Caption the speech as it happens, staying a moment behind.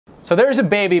So there's a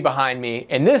baby behind me,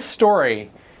 and this story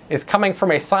is coming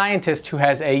from a scientist who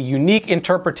has a unique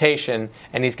interpretation,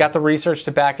 and he's got the research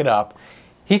to back it up.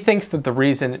 He thinks that the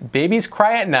reason babies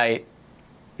cry at night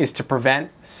is to prevent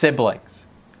siblings.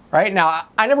 Right? Now,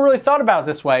 I never really thought about it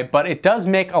this way, but it does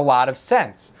make a lot of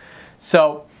sense.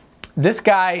 So this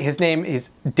guy, his name is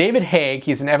David Haig.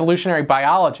 He's an evolutionary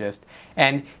biologist,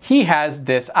 and he has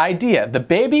this idea. The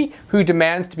baby who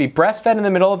demands to be breastfed in the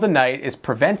middle of the night is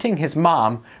preventing his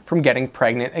mom from getting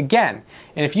pregnant again.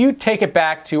 And if you take it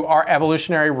back to our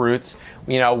evolutionary roots,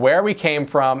 you know, where we came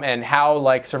from and how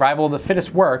like survival of the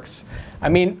fittest works, I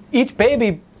mean, each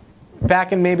baby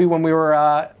back in maybe when we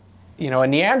were you know, a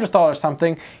Neanderthal or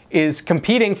something, is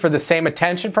competing for the same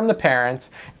attention from the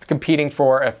parents. It's competing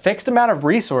for a fixed amount of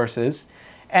resources.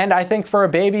 And I think for a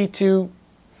baby to,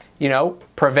 you know,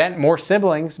 prevent more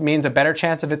siblings means a better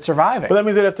chance of it surviving. But that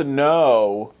means they'd have to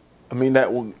know, I mean, that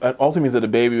also means that a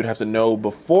baby would have to know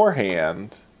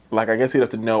beforehand, like I guess you'd have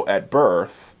to know at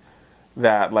birth,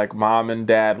 that like mom and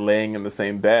dad laying in the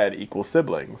same bed equals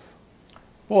siblings.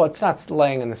 Well, it's not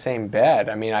laying in the same bed.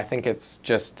 I mean, I think it's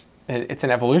just, it's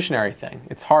an evolutionary thing.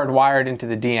 It's hardwired into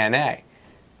the DNA.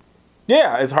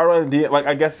 Yeah, it's hardwired into the DNA. Like,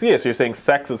 I guess, yeah, so you're saying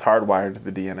sex is hardwired to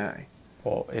the DNA.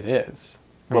 Well, it is.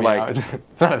 But like,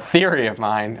 it's not a theory of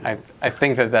mine. I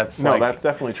think that that's no, like, that's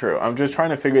definitely true. I'm just trying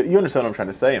to figure, you understand what I'm trying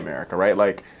to say, America, right?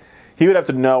 Like, he would have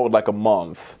to know like a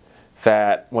month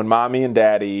that when mommy and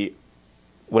daddy,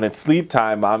 when it's sleep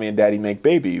time, mommy and daddy make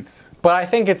babies. But I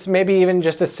think it's maybe even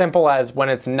just as simple as when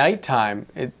it's nighttime,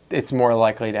 it's more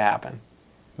likely to happen.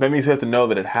 That means you have to know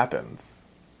that it happens.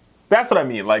 That's what I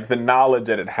mean, like the knowledge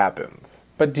that it happens.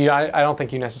 But I don't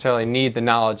think you necessarily need the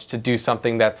knowledge to do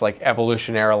something that's like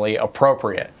evolutionarily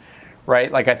appropriate,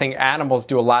 right? Like I think animals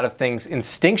do a lot of things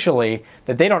instinctually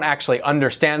that they don't actually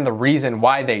understand the reason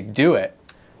why they do it,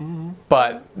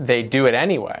 but they do it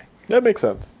anyway. That makes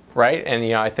sense. Right? And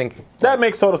you know, I think... That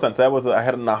makes total sense. That was, I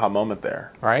had an aha moment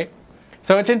there. Right?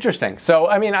 So it's interesting. So,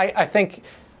 I mean, I think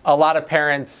a lot of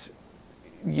parents,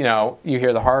 you know, you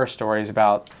hear the horror stories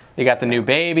about you got the new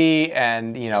baby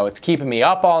and, you know, it's keeping me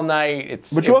up all night.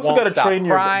 But you also got to train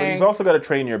your, but you've also got to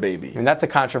train your baby. I mean, that's a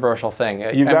controversial thing.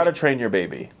 You've got to train your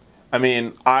baby. I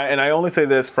mean, I only say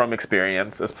this from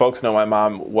experience. As folks know, my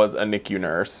mom was a NICU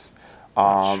nurse.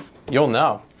 You'll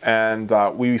know. And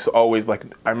we used to always, like,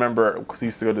 I remember, because we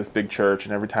used to go to this big church,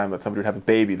 and every time that somebody would have a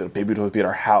baby, the baby would always be at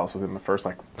our house within the first,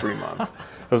 like, 3 months.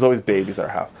 There was always babies at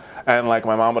our house. And, like,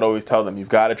 my mom would always tell them, you've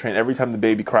got to train, every time the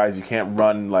baby cries, you can't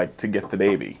run, like, to get the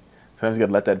baby. Sometimes you got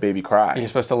to let that baby cry. You're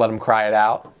supposed to let him cry it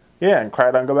out? Yeah, and cry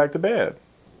it out and go back to bed.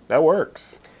 That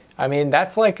works. I mean,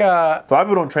 that's like a... So a lot of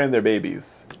people don't train their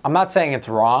babies. I'm not saying it's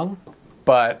wrong,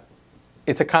 but...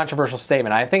 It's a controversial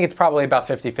statement. I think it's probably about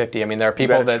 50-50. I mean, there are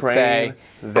people that say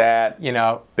that, you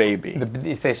know, baby.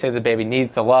 They say the baby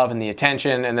needs the love and the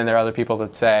attention, and then there are other people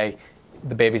that say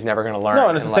the baby's never going to learn. No,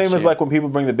 and it's the same as like when people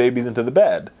bring the babies into the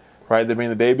bed, right? They bring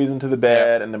the babies into the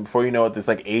bed, and then before you know it, it's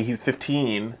like he's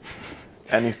 15,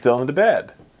 and he's still in the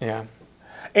bed. Yeah.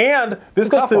 And this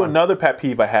goes to another pet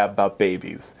peeve I have about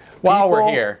babies. While we're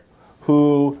here,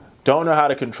 who don't know how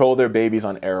to control their babies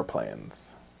on airplanes.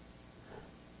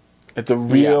 It's a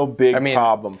real big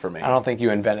problem for me. I don't think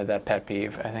you invented that pet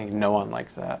peeve. I think no one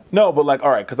likes that. No, but like, all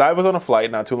right, because I was on a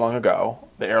flight not too long ago.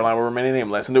 The airline will remain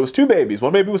nameless, and there was 2 babies.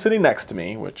 One baby was sitting next to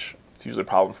me, which is usually a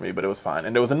problem for me, but it was fine.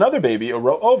 And there was another baby a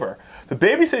row over. The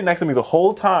baby sitting next to me the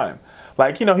whole time.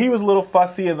 Like, you know, he was a little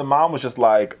fussy, and the mom was just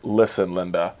like, listen,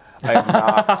 Linda, I am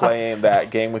not playing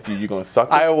that game with you. You're going to suck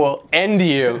this. I will end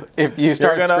you if you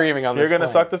start screaming on this. You're going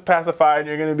to suck this pacifier and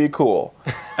you're going to be cool.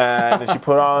 And then she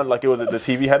put on, like, it was the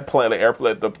TV had play,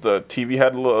 the TV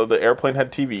had the airplane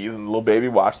had TVs, and the little baby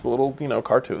watched the little, you know,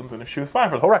 cartoons, and she was fine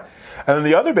for the whole ride. And then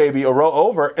the other baby, a row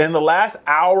over, in the last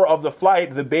hour of the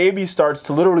flight, the baby starts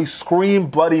to literally scream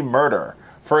bloody murder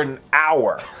for an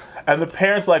hour. And the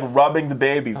parents like rubbing the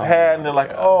baby's head, and they're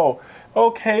like, oh,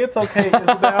 okay, it's okay,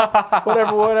 Isabel,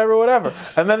 whatever.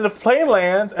 And then the plane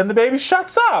lands, and the baby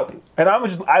shuts up. And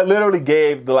I literally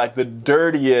gave the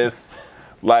dirtiest,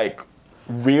 like,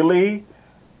 really?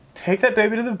 Take that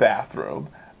baby to the bathroom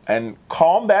and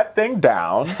calm that thing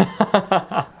down.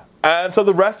 And so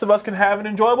the rest of us can have an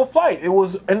enjoyable flight. It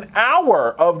was an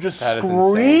hour of just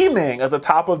screaming at the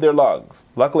top of their lungs.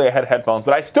 Luckily, I had headphones,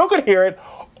 but I still could hear it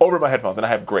over my headphones, and I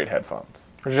have great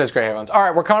headphones. Which is great headphones. All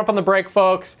right, we're coming up on the break,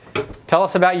 folks. Tell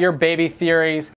us about your baby theories.